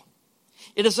Mosaic law.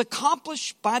 It is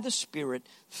accomplished by the Spirit,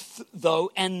 though,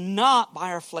 and not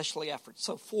by our fleshly efforts.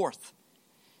 So, fourth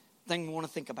thing we want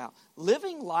to think about,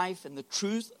 living life in the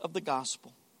truth of the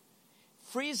gospel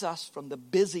frees us from the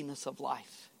busyness of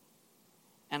life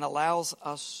and allows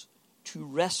us to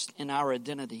rest in our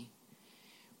identity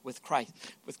with Christ.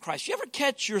 You ever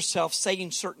catch yourself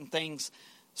saying certain things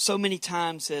so many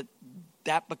times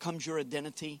that becomes your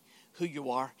identity, who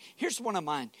you are? Here's one of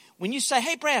mine. When you say,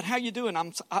 hey, Brad, how you doing?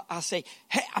 I say,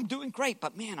 hey, I'm doing great,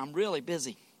 but man, I'm really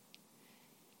busy.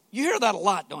 You hear that a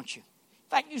lot, don't you?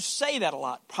 In fact, you say that a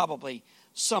lot, probably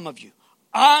some of you.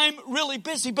 I'm really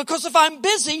busy, because if I'm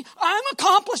busy, I'm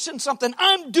accomplishing something.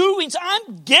 I'm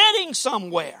getting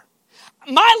somewhere.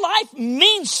 My life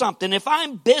means something if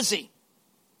I'm busy.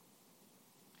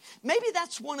 Maybe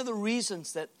that's one of the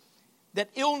reasons that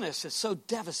illness is so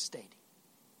devastating.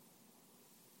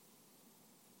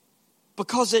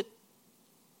 Because it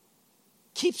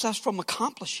keeps us from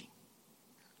accomplishing.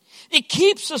 It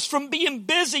keeps us from being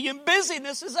busy, and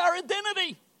busyness is our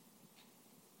identity.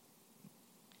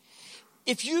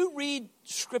 If you read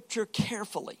Scripture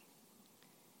carefully,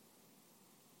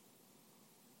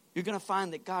 you're going to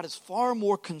find that God is far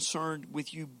more concerned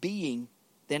with you being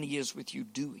than He is with you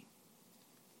doing.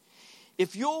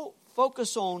 If you'll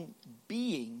focus on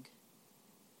being,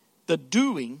 the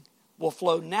doing will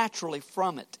flow naturally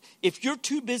from it. If you're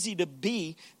too busy to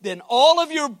be, then all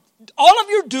of your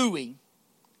doing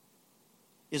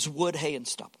is wood, hay, and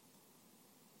stubble.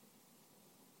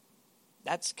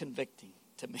 That's convicting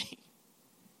to me.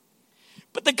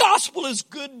 But the gospel is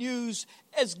good news,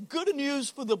 as good a news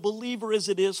for the believer as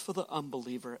it is for the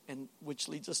unbeliever, and which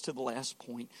leads us to the last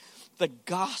point. The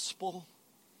gospel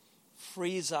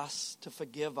frees us to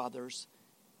forgive others,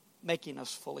 making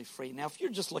us fully free. Now, if you're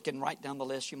just looking right down the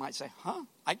list, you might say,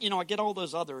 I get all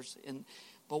those others,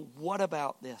 but what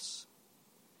about this?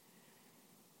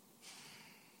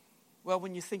 Well,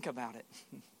 when you think about it,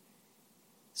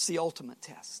 it's the ultimate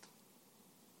test.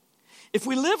 If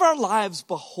we live our lives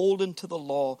beholden to the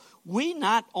law, we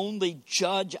not only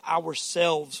judge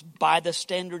ourselves by the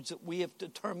standards that we have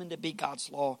determined to be God's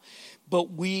law,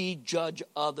 but we judge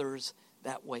others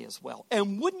that way as well.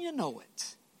 And wouldn't you know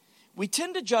it, we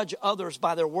tend to judge others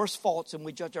by their worst faults, and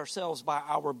we judge ourselves by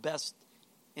our best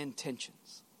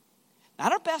intentions.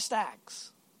 Not our best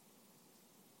acts,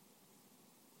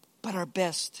 but our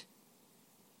best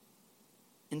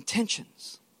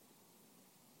intentions.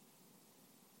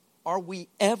 Are we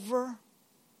ever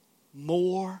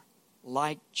more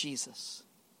like Jesus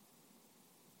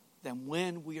than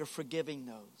when we are forgiving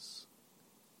those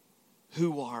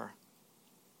who are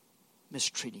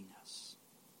mistreating us?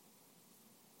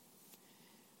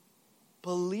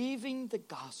 Believing the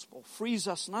gospel frees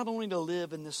us not only to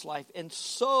live in this life, and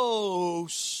so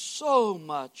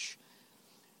much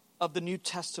of the New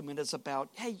Testament is about,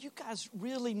 hey, you guys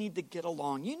really need to get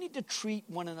along. You need to treat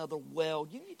one another well.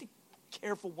 You need to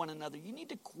care for one another. You need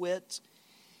to quit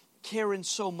caring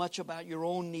so much about your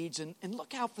own needs and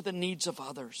look out for the needs of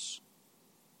others.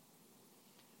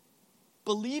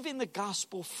 Believing the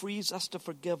gospel frees us to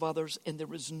forgive others, and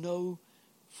there is no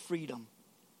freedom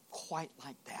quite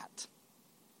like that.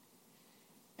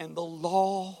 And the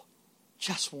law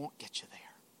just won't get you there.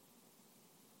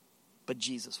 But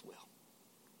Jesus will.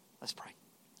 Let's pray.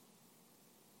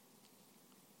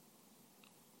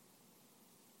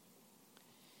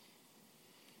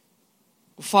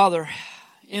 Father,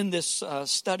 in this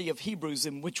study of Hebrews,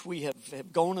 in which we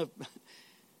have gone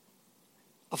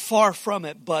afar from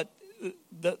it, but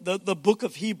the book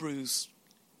of Hebrews,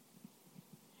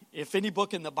 if any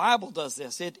book in the Bible does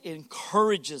this, it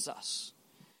encourages us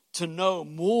to know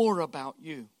more about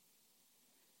you.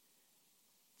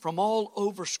 From all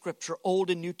over Scripture, Old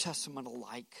and New Testament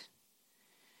alike.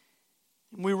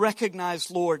 And we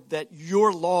recognize, Lord, that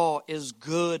your law is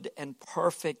good and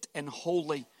perfect and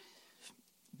holy.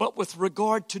 But with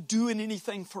regard to doing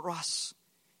anything for us,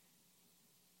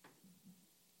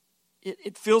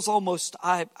 it feels almost,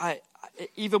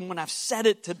 even when I've said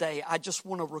it today, I just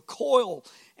want to recoil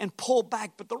and pull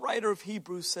back. But the writer of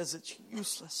Hebrews says it's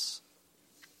useless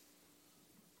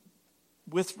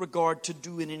with regard to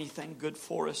doing anything good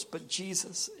for us. But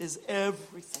Jesus is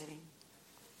everything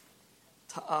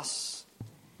to us.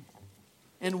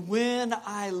 And when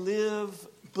I live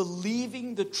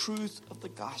believing the truth of the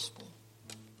gospel,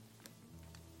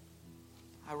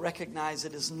 I recognize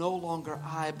it is no longer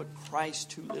I, but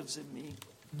Christ who lives in me.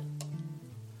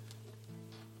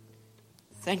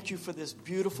 Thank you for this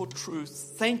beautiful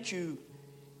truth. Thank you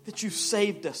that you've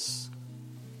saved us.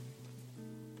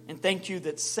 And thank you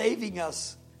that saving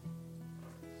us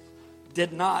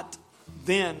did not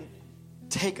then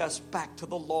take us back to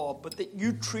the law, but that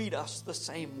you treat us the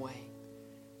same way,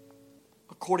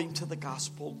 according to the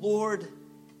gospel. Lord,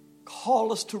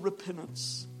 call us to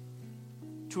repentance,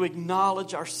 to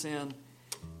acknowledge our sin,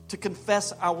 to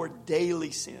confess our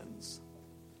daily sins,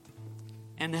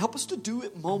 and help us to do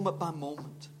it moment by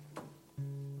moment,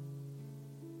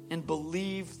 and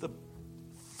believe the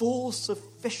full,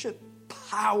 sufficient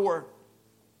power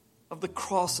of the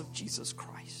cross of Jesus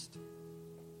Christ.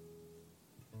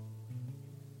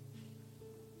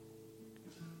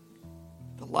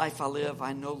 The life I live,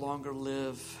 I no longer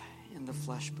live in the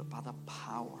flesh, but by the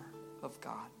power of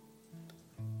God,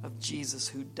 of Jesus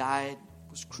who died,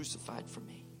 was crucified for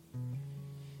me.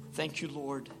 Thank you,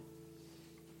 Lord,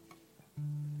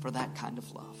 for that kind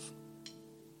of love.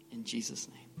 In Jesus'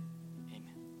 name, amen.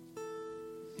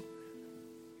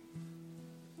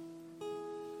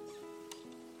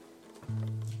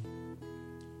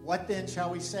 What then shall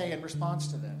we say in response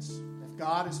to this? If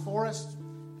God is for us,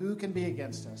 who can be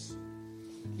against us?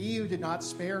 He who did not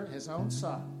spare his own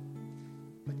son,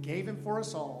 but gave him for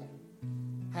us all,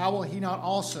 how will he not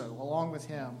also, along with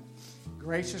him,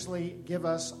 graciously give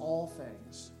us all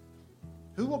things?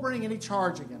 Who will bring any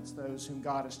charge against those whom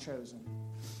God has chosen?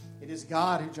 It is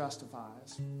God who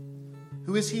justifies.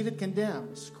 Who is he that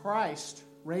condemns? Christ,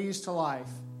 raised to life.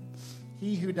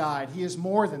 He who died, he is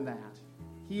more than that.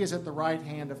 He is at the right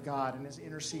hand of God and is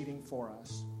interceding for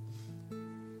us.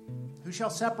 Who shall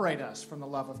separate us from the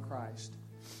love of Christ?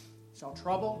 Shall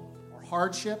trouble, or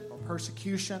hardship, or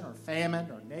persecution, or famine,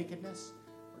 or nakedness,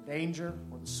 or danger,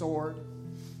 or the sword?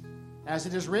 As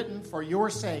it is written, for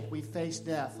your sake we face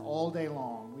death all day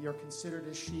long. We are considered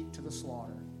as sheep to the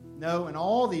slaughter. No, in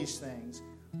all these things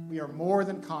we are more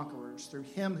than conquerors through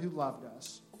him who loved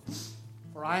us.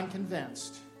 For I am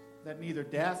convinced that neither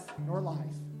death nor life,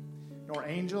 nor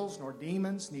angels nor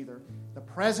demons, neither the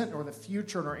present nor the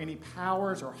future, nor any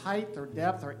powers or height or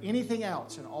depth or anything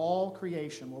else in all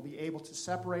creation will be able to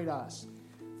separate us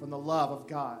from the love of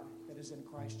God that is in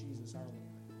Christ Jesus our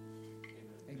Lord.